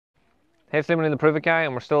Hey, it's Liam, the Prove It guy,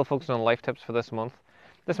 and we're still focusing on life tips for this month.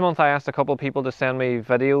 This month I asked a couple of people to send me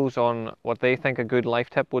videos on what they think a good life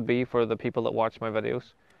tip would be for the people that watch my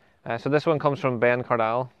videos. So this one comes from Ben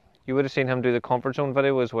Cardall. You would have seen him do the comfort zone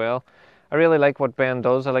video as well. I really like what Ben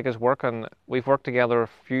does. I like his work, and we've worked together a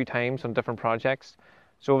few times on different projects.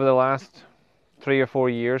 So over the last 3 or 4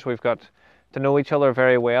 years, we've got to know each other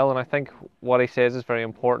very well, and I think what he says is very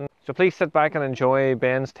important. So please sit back and enjoy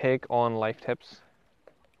Ben's take on life tips,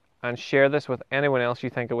 and share this with anyone else you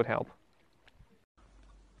think it would help.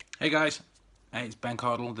 Hey guys, it's Ben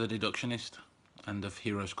Cardall, the Deductionist and of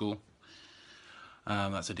Hero School.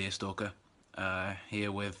 That's a deerstalker.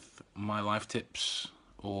 Here with my life tips,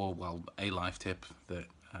 or well, a life tip that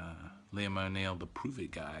Liam Neill, the Prove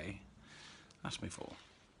It guy, asked me for.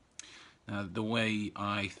 Now, the way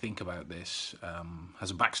I think about this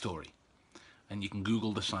has a backstory, and you can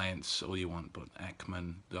Google the science all you want, but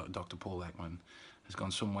Dr. Paul Ekman, has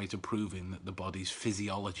gone some way to proving that the body's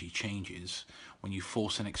physiology changes when you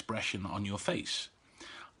force an expression on your face.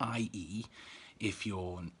 I.e., if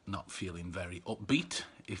you're not feeling very upbeat,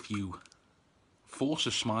 if you force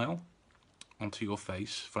a smile onto your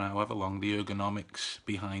face for however long, the ergonomics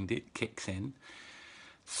behind it kicks in,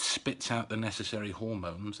 spits out the necessary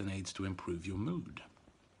hormones and aids to improve your mood.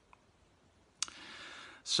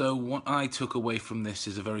 So what I took away from this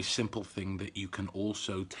is a very simple thing that you can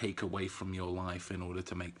also take away from your life in order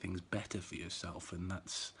to make things better for yourself, and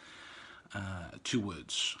that's 2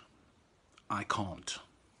 words: I can't.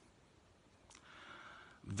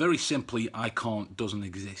 Very simply, I can't doesn't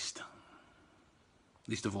exist.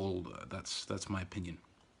 Least of all, that's my opinion.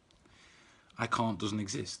 I can't doesn't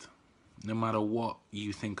exist. No matter what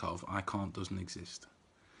you think of, I can't doesn't exist.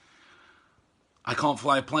 I can't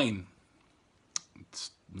fly a plane.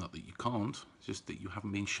 It's not that you can't, it's just that you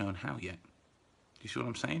haven't been shown how yet. Do you see what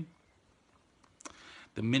I'm saying?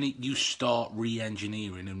 The minute you start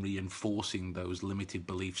re-engineering and reinforcing those limited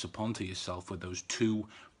beliefs upon yourself with those 2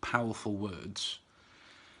 powerful words,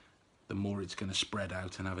 the more it's going to spread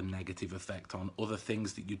out and have a negative effect on other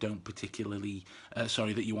things that you don't particularly,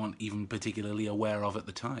 that you aren't even particularly aware of at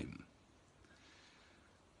the time.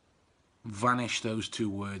 Vanish those 2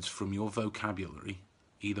 words from your vocabulary,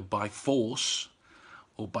 either by force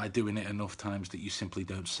or by doing it enough times that you simply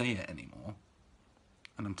don't say it anymore.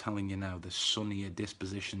 And I'm telling you now, the sunnier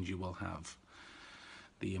dispositions you will have,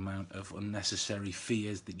 the amount of unnecessary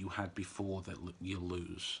fears that you had before that you'll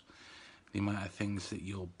lose, the amount of things that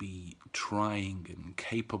you'll be trying and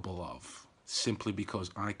capable of simply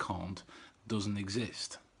because I can't doesn't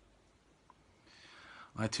exist.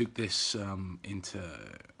 I took this into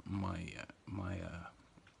my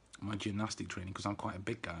gymnastic training because I'm quite a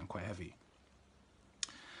big guy, I'm quite heavy.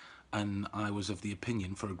 And I was of the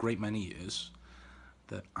opinion for a great many years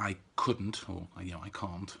that I couldn't, or I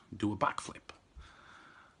can't, do a backflip.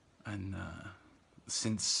 And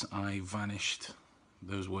since I vanished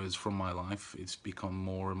those words from my life, it's become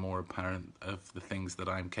more and more apparent of the things that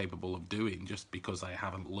I'm capable of doing, just because I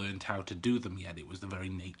haven't learned how to do them yet. It was the very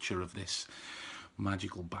nature of this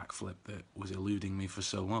magical backflip that was eluding me for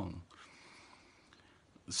so long.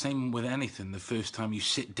 Same with anything. The first time you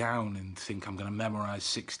sit down and think, I'm going to memorize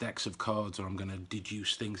 6 decks of cards, or I'm going to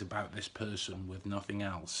deduce things about this person with nothing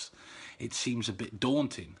else, it seems a bit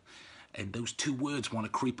daunting. And those 2 words want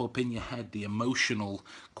to creep up in your head, the emotional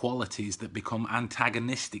qualities that become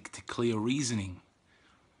antagonistic to clear reasoning.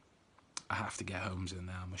 I have to get Holmes in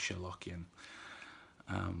now, I'm a Sherlockian.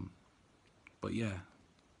 But yeah,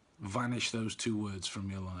 vanish those 2 words from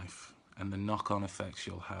your life, and the knock-on effects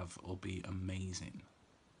you'll have will be amazing.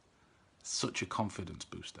 Such a confidence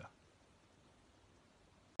booster.